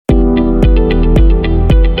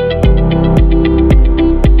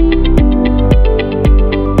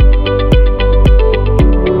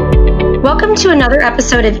to another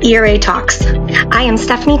episode of ERA Talks. I am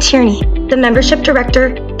Stephanie Tierney, the Membership Director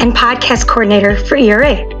and Podcast Coordinator for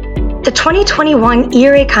ERA. The 2021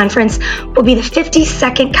 ERA Conference will be the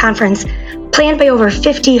 52nd conference planned by over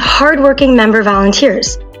 50 hardworking member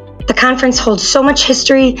volunteers. The conference holds so much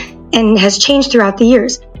history and has changed throughout the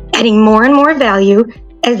years, adding more and more value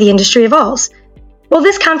as the industry evolves. Well,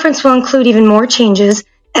 this conference will include even more changes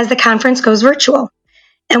as the conference goes virtual.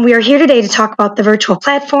 And we are here today to talk about the virtual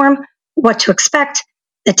platform, what to expect,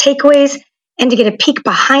 the takeaways, and to get a peek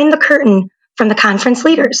behind the curtain from the conference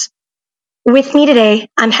leaders. With me today,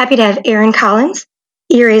 I'm happy to have Erin Collins,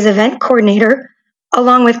 ERA's event coordinator,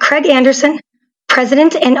 along with Craig Anderson,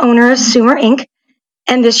 president and owner of Sumer Inc.,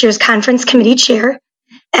 and this year's conference committee chair,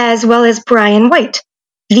 as well as Brian White,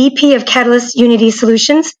 VP of Catalyst Unity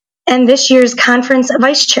Solutions, and this year's conference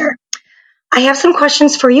vice chair. I have some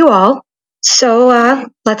questions for you all, so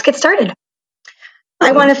let's get started.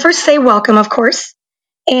 I want to first say welcome, of course.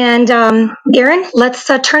 And Erin, let's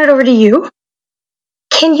turn it over to you.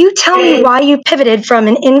 Can you tell me why you pivoted from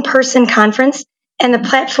an in-person conference and the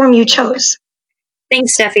platform you chose?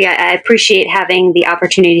 Thanks, Steffi. I appreciate having the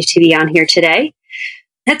opportunity to be on here today.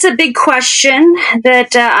 That's a big question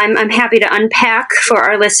that I'm happy to unpack for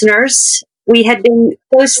our listeners. We had been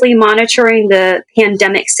closely monitoring the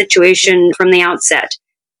pandemic situation from the outset.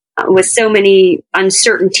 With so many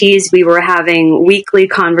uncertainties, we were having weekly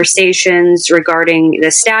conversations regarding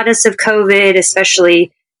the status of COVID,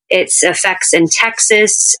 especially its effects in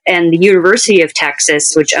Texas and the University of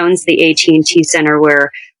Texas, which owns the AT&T Center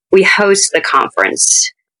where we host the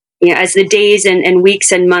conference. You know, as the days and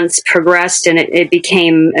weeks and months progressed, and it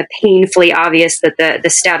became painfully obvious that the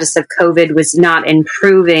status of COVID was not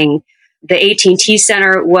improving, the AT&T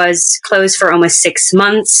Center was closed for almost 6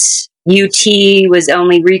 months. UT was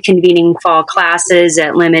only reconvening fall classes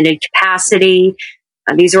at limited capacity.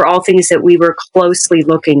 These were all things that we were closely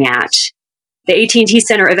looking at. The AT&T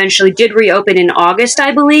Center eventually did reopen in August,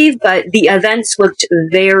 I believe, but the events looked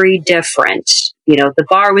very different. You know, the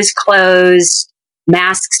bar was closed,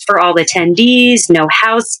 masks for all attendees, no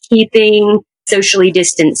housekeeping, socially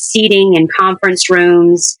distanced seating in conference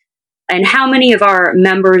rooms. And how many of our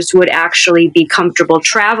members would actually be comfortable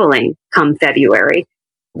traveling come February?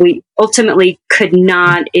 We ultimately could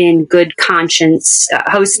not, in good conscience,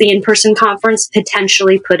 host the in-person conference,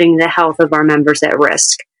 potentially putting the health of our members at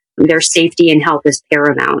risk. Their safety and health is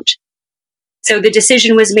paramount. So the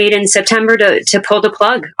decision was made in September to pull the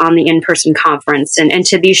plug on the in-person conference. And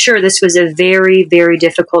to be sure, this was a very, very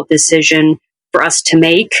difficult decision for us to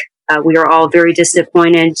make. We are all very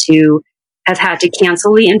disappointed to have had to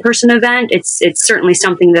cancel the in-person event. It's certainly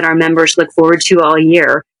something that our members look forward to all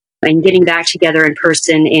year. And getting back together in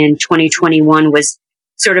person in 2021 was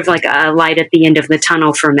sort of like a light at the end of the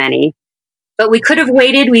tunnel for many. But we could have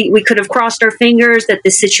waited. We could have crossed our fingers that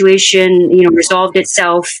the situation, resolved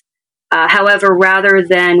itself. However, rather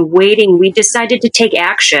than waiting, we decided to take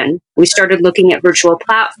action. We started looking at virtual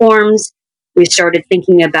platforms. We started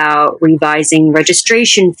thinking about revising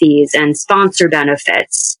registration fees and sponsor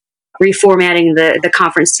benefits, reformatting the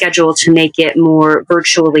conference schedule to make it more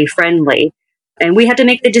virtually friendly. And we had to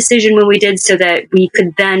make the decision when we did so that we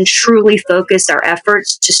could then truly focus our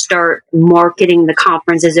efforts to start marketing the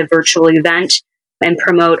conference as a virtual event and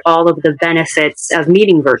promote all of the benefits of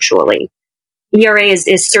meeting virtually. ERA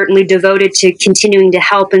is certainly devoted to continuing to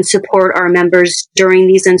help and support our members during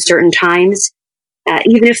these uncertain times,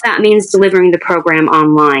 even if that means delivering the program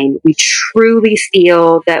online. We truly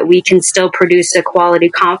feel that we can still produce a quality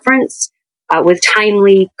conference with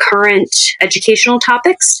timely, current educational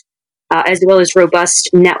topics, as well as robust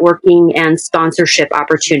networking and sponsorship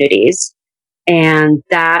opportunities. And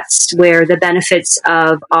that's where the benefits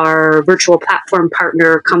of our virtual platform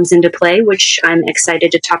partner comes into play, which I'm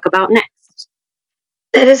excited to talk about next.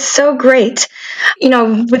 That is so great.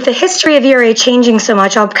 With the history of ERA changing so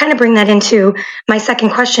much, I'll kind of bring that into my second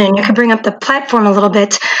question. You can bring up the platform a little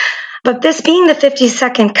bit. But this being the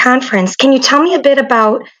 52nd conference, can you tell me a bit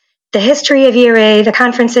about the history of ERA, the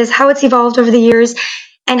conferences, how it's evolved over the years,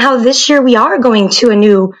 and how this year we are going to a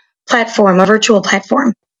new platform, a virtual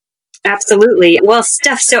platform? Absolutely. Well,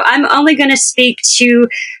 Steph, so I'm only going to speak to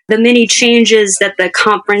the many changes that the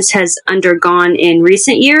conference has undergone in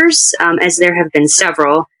recent years, as there have been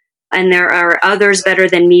several. And there are others better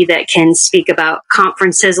than me that can speak about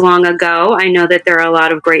conferences long ago. I know that there are a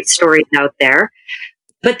lot of great stories out there.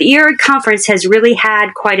 But the ERA conference has really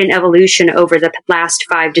had quite an evolution over the last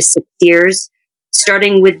 5 to 6 years,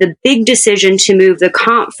 starting with the big decision to move the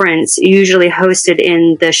conference, usually hosted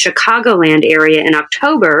in the Chicagoland area in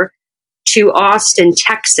October, to Austin,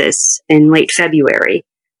 Texas in late February.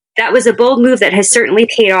 That was a bold move that has certainly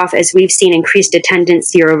paid off as we've seen increased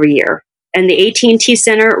attendance year over year. And the AT&T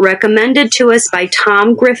Center, recommended to us by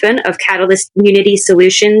Tom Griffin of Catalyst Community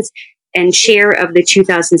Solutions and chair of the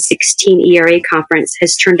 2016 ERA conference,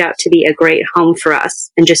 has turned out to be a great home for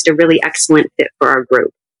us and just a really excellent fit for our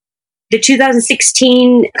group. The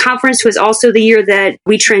 2016 conference was also the year that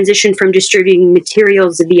we transitioned from distributing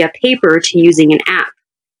materials via paper to using an app.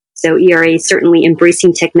 So ERA is certainly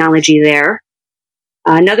embracing technology there.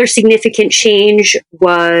 Another significant change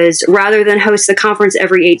was, rather than host the conference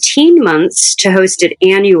every 18 months, to host it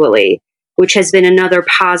annually, which has been another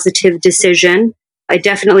positive decision. It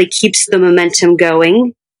definitely keeps the momentum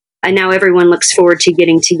going. And now everyone looks forward to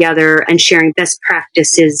getting together and sharing best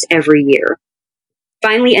practices every year.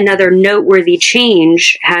 Finally, another noteworthy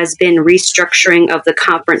change has been restructuring of the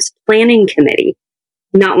conference planning committee.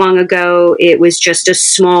 Not long ago, it was just a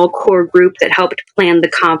small core group that helped plan the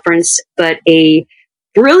conference, but a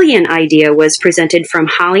brilliant idea was presented from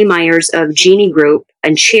Holly Myers of Genie Group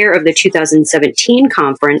and chair of the 2017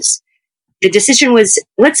 conference. The decision was,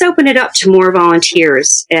 let's open it up to more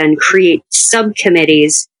volunteers and create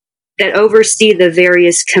subcommittees that oversee the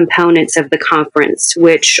various components of the conference,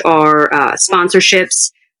 which are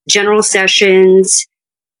sponsorships, general sessions,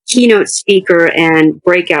 keynote speaker, and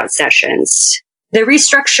breakout sessions. The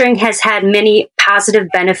restructuring has had many positive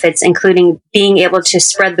benefits, including being able to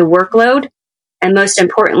spread the workload. And most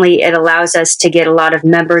importantly, it allows us to get a lot of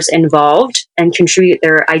members involved and contribute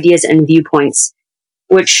their ideas and viewpoints,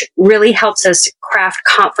 which really helps us craft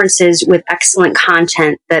conferences with excellent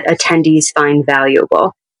content that attendees find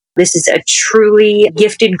valuable. This is a truly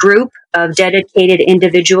gifted group of dedicated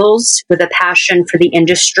individuals with a passion for the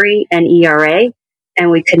industry and ERA,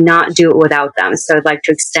 and we could not do it without them. So I'd like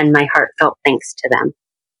to extend my heartfelt thanks to them.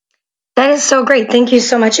 That is so great. Thank you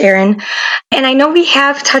so much, Erin. And I know we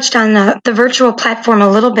have touched on the virtual platform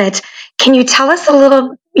a little bit. Can you tell us a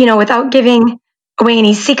little, without giving away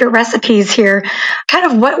any secret recipes here,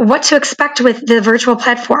 kind of what to expect with the virtual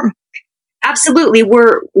platform? Absolutely.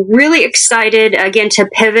 We're really excited, again, to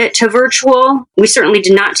pivot to virtual. We certainly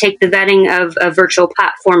did not take the vetting of virtual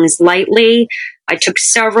platforms lightly. I took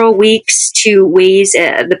several weeks to weigh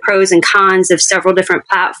the pros and cons of several different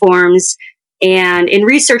platforms. And in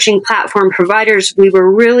researching platform providers, we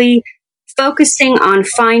were really focusing on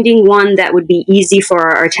finding one that would be easy for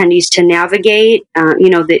our attendees to navigate.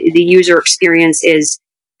 The user experience is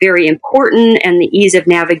very important, and the ease of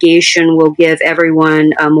navigation will give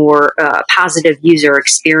everyone a more positive user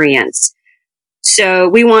experience. So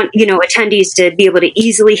we want, attendees to be able to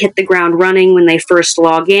easily hit the ground running when they first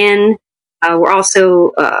log in. We're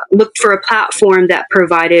also looked for a platform that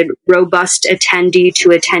provided robust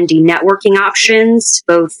attendee-to-attendee networking options,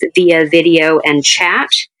 both via video and chat.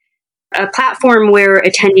 A platform where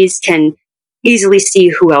attendees can easily see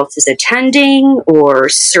who else is attending or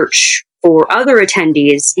search for other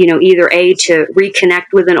attendees, either A, to reconnect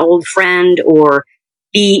with an old friend, or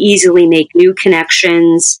B, easily make new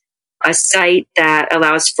connections. A site that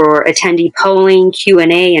allows for attendee polling,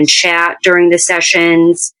 Q&A, and chat during the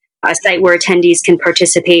sessions. A site where attendees can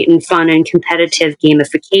participate in fun and competitive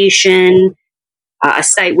gamification. A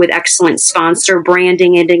site with excellent sponsor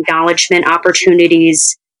branding and acknowledgement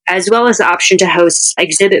opportunities, as well as the option to host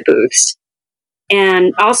exhibit booths.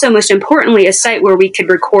 And also, most importantly, a site where we could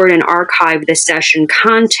record and archive the session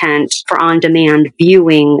content for on-demand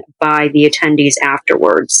viewing by the attendees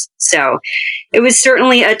afterwards. So it was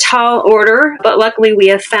certainly a tall order, but luckily we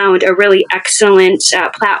have found a really excellent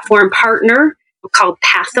platform partner called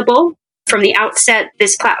Pathable. From the outset,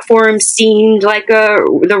 this platform seemed like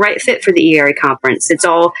the right fit for the ERA conference. It's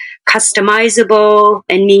all customizable,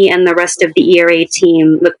 and me and the rest of the ERA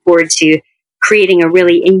team look forward to creating a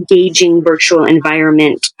really engaging virtual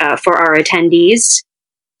environment for our attendees.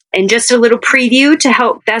 And just a little preview to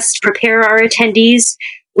help best prepare our attendees,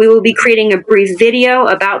 we will be creating a brief video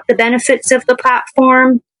about the benefits of the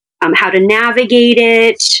platform, how to navigate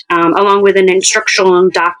it, along with an instructional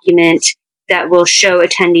document that will show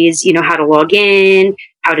attendees, how to log in,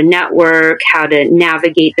 how to network, how to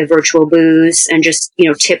navigate the virtual booths, and just,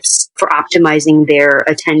 tips for optimizing their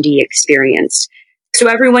attendee experience. So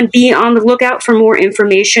everyone be on the lookout for more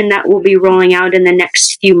information that will be rolling out in the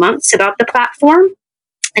next few months about the platform.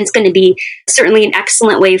 And it's going to be certainly an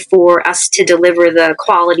excellent way for us to deliver the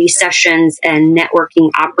quality sessions and networking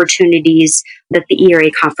opportunities that the ERA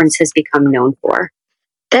conference has become known for.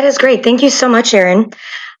 That is great. Thank you so much, Erin.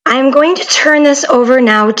 I'm going to turn this over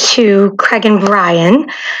now to Craig and Brian.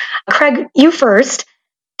 Craig, you first.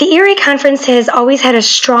 The ERA conference has always had a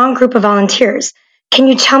strong group of volunteers. Can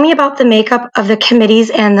you tell me about the makeup of the committees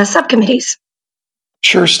and the subcommittees?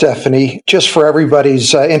 Sure, Stephanie. Just for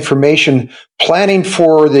everybody's information, planning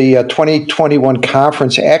for the 2021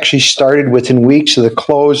 conference actually started within weeks of the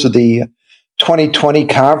close of the 2020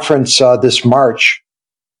 conference this March.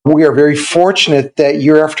 We are very fortunate that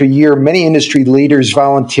year after year, many industry leaders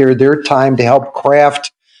volunteer their time to help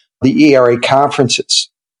craft the ERA conferences.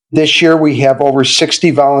 This year, we have over 60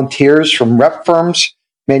 volunteers from rep firms,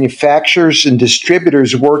 manufacturers, and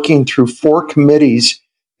distributors working through 4 committees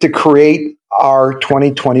to create our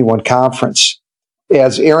 2021 conference.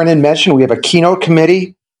 As Aaron had mentioned, we have a keynote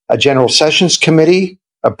committee, a general sessions committee,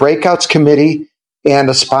 a breakouts committee, and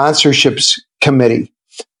a sponsorships committee.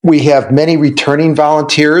 We have many returning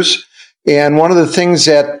volunteers. And one of the things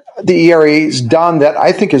that the ERA has done that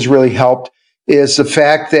I think has really helped is the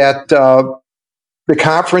fact that the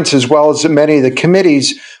conference, as well as many of the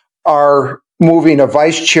committees, are moving a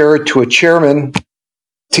vice chair to a chairman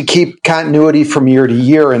to keep continuity from year to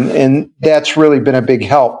year. And that's really been a big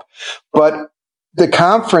help. But the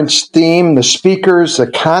conference theme, the speakers, the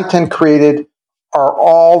content created are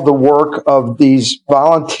all the work of these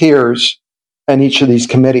volunteers in each of these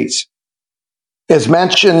committees. As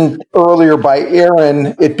mentioned earlier by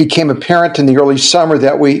Aaron, it became apparent in the early summer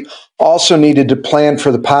that we also needed to plan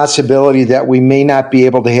for the possibility that we may not be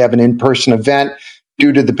able to have an in-person event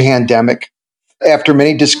due to the pandemic. After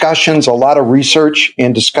many discussions, a lot of research,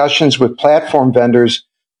 and discussions with platform vendors,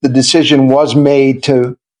 the decision was made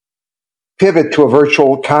to pivot to a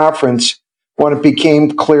virtual conference when it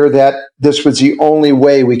became clear that this was the only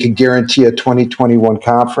way we could guarantee a 2021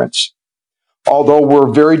 conference. Although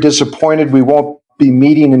we're very disappointed we won't be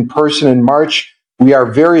meeting in person in March, we are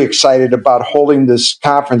very excited about holding this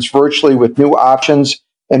conference virtually with new options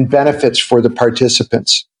and benefits for the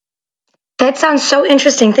participants. That sounds so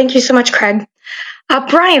interesting. Thank you so much, Craig.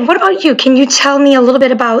 Brian, what about you? Can you tell me a little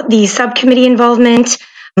bit about the subcommittee involvement,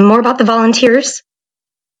 more about the volunteers?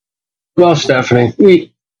 Well, Stephanie,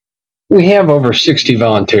 we have over 60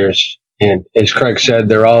 volunteers, and as Craig said,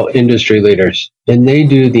 they're all industry leaders, and they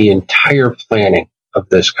do the entire planning of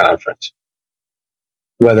this conference.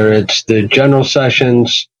 Whether it's the general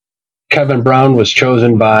sessions, Kevin Brown was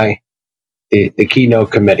chosen by the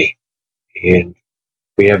keynote committee, and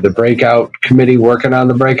we have the breakout committee working on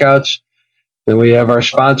the breakouts. Then we have our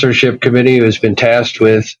sponsorship committee who has been tasked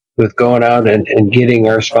with going out and getting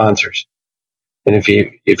our sponsors. And if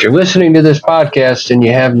you're listening to this podcast and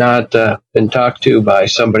you have not been talked to by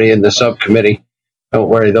somebody in the subcommittee, don't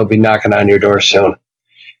worry, they'll be knocking on your door soon.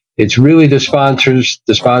 It's really the sponsors,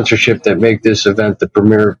 the sponsorship that make this event the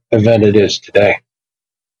premier event it is today.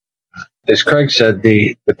 As Craig said,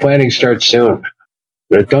 the planning starts soon.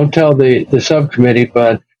 But don't tell the subcommittee,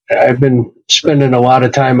 but I've been spending a lot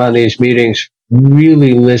of time on these meetings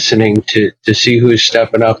really listening to see who's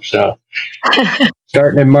stepping up. So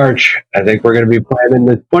starting in March, I think we're going to be planning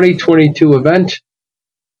the 2022 event.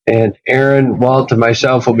 And Aaron, Walt, and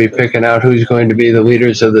myself will be picking out who's going to be the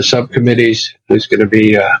leaders of the subcommittees, who's going to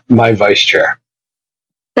be my vice chair.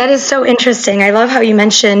 That is so interesting. I love how you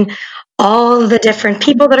mention all the different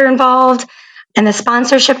people that are involved and the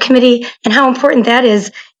sponsorship committee and how important that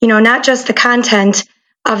is, not just the content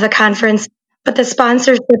of the conference, but the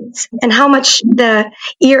sponsorships and how much the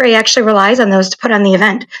ERA actually relies on those to put on the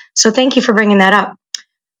event. So thank you for bringing that up.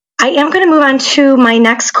 I am going to move on to my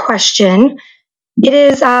next question. It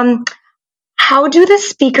is, how do the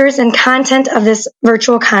speakers and content of this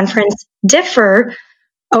virtual conference differ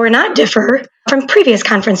or not differ from previous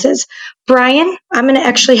conferences? Brian, I'm going to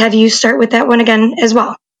actually have you start with that one again as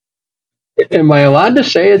well. Am I allowed to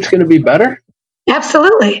say it's going to be better?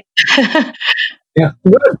 Absolutely. Yeah,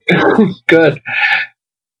 good.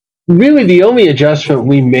 Really, the only adjustment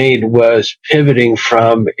we made was pivoting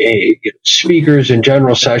from speakers and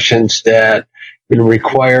general sessions that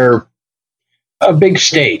require a big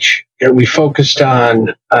stage. We focused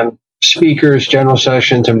on speakers, general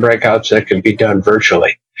sessions, and breakouts that could be done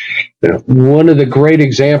virtually. One of the great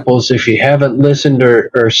examples, if you haven't listened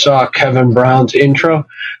or saw Kevin Brown's intro,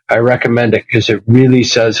 I recommend it because it really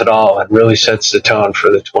says it all and really sets the tone for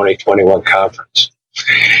the 2021 conference.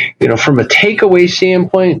 From a takeaway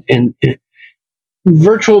standpoint, in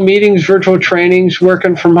virtual meetings, virtual trainings,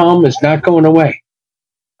 working from home is not going away.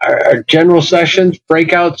 Our general sessions,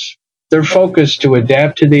 breakouts, they're focused to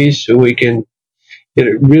adapt to these so we can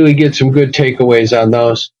really get some good takeaways on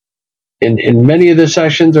those. And many of the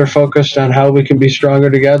sessions are focused on how we can be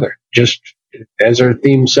stronger together, just as our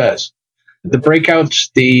theme says. The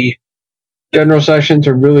breakouts, the general sessions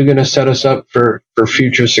are really going to set us up for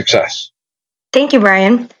future success. Thank you,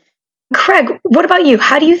 Brian. Craig, what about you?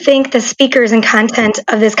 How do you think the speakers and content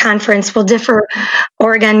of this conference will differ,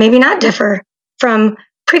 or again, maybe not differ from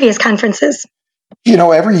previous conferences?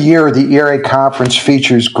 Every year the ERA conference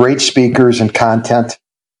features great speakers and content.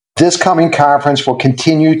 This coming conference will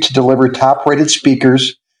continue to deliver top-rated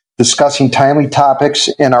speakers discussing timely topics,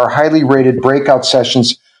 and our highly rated breakout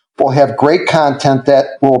sessions will have great content that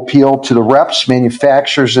will appeal to the reps,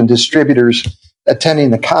 manufacturers, and distributors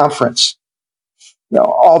attending the conference.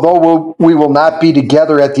 Although we will not be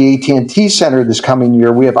together at the AT&T Center this coming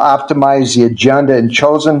year, we have optimized the agenda and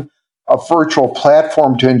chosen a virtual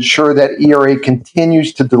platform to ensure that ERA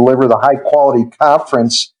continues to deliver the high-quality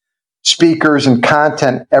conference, speakers, and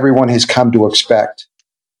content everyone has come to expect.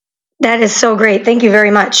 That is so great. Thank you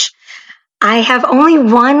very much. I have only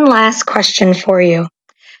one last question for you.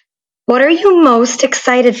 What are you most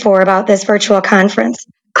excited for about this virtual conference?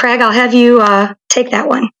 Craig, I'll have you take that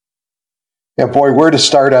one. Yeah, boy, where to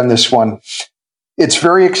start on this one? It's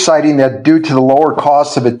very exciting that due to the lower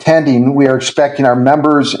cost of attending, we are expecting our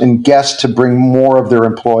members and guests to bring more of their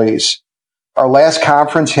employees. Our last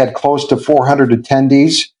conference had close to 400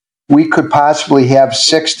 attendees. We could possibly have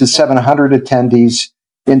 600 to 700 attendees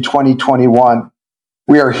in 2021.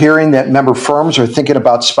 We are hearing that member firms are thinking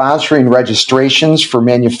about sponsoring registrations for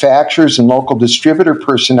manufacturers and local distributor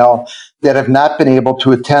personnel that have not been able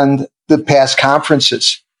to attend the past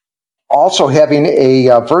conferences. Also, having a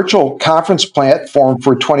virtual conference platform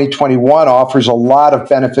for 2021 offers a lot of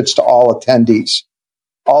benefits to all attendees.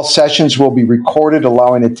 All sessions will be recorded,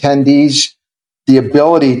 allowing attendees the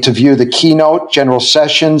ability to view the keynote, general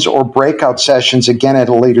sessions, or breakout sessions again at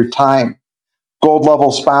a later time. Gold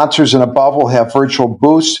level sponsors and above will have virtual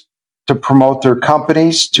booths to promote their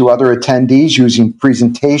companies to other attendees using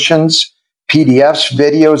presentations, PDFs,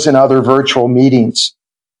 videos, and other virtual meetings.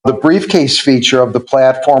 The briefcase feature of the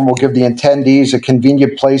platform will give the attendees a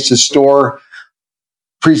convenient place to store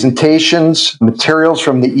presentations, materials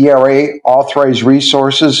from the ERA, authorized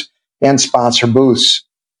resources, and sponsor booths.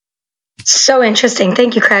 So interesting.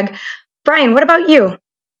 Thank you, Craig. Brian, what about you?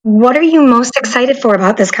 What are you most excited for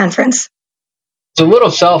about this conference? It's a little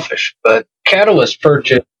selfish, but Catalyst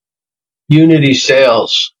purchased Unity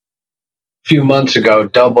Sales a few months ago,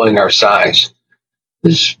 doubling our size.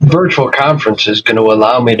 This virtual conference is going to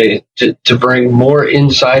allow me to bring more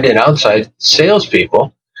inside and outside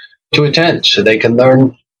salespeople to attend so they can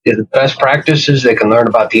learn the best practices, they can learn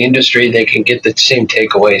about the industry, they can get the same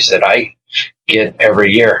takeaways that I get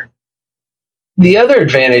every year. The other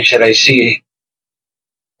advantage that I see,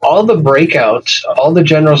 all the breakouts, all the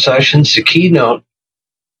general sessions, the keynote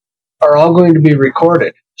are all going to be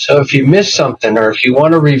recorded. So if you miss something or if you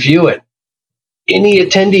want to review it, any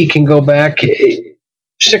attendee can go back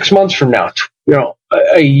 6 months from now,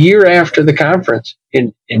 a year after the conference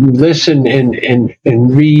and listen and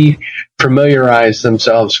re-familiarize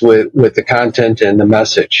themselves with the content and the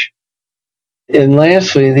message. And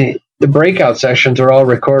lastly, the breakout sessions are all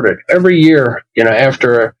recorded. Every year,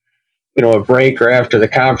 after a break or after the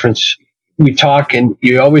conference, we talk and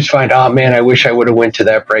you always find, oh man, I wish I would have went to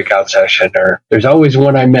that breakout session, or there's always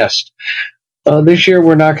one I missed. This year,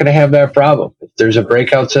 we're not going to have that problem. If there's a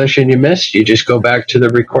breakout session you missed, you just go back to the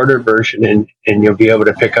recorded version and you'll be able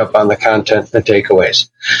to pick up on the content and the takeaways.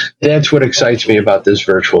 That's what excites me about this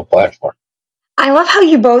virtual platform. I love how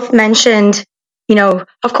you both mentioned,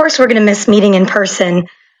 of course we're going to miss meeting in person,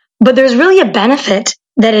 but there's really a benefit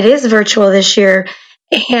that it is virtual this year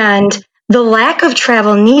and the lack of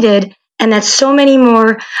travel needed, and that so many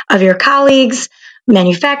more of your colleagues,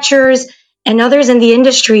 manufacturers, and others in the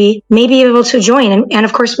industry may be able to join. And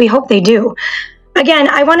of course, we hope they do. Again,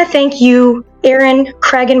 I want to thank you, Aaron,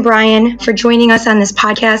 Craig, and Brian, for joining us on this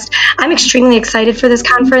podcast. I'm extremely excited for this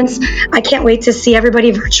conference. I can't wait to see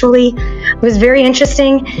everybody virtually. It was very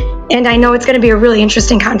interesting, and I know it's going to be a really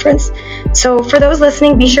interesting conference. So for those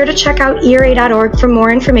listening, be sure to check out ERA.org for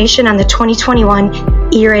more information on the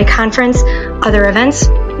 2021 ERA conference, other events,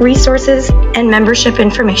 resources, and membership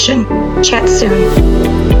information. Chat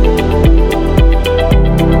soon.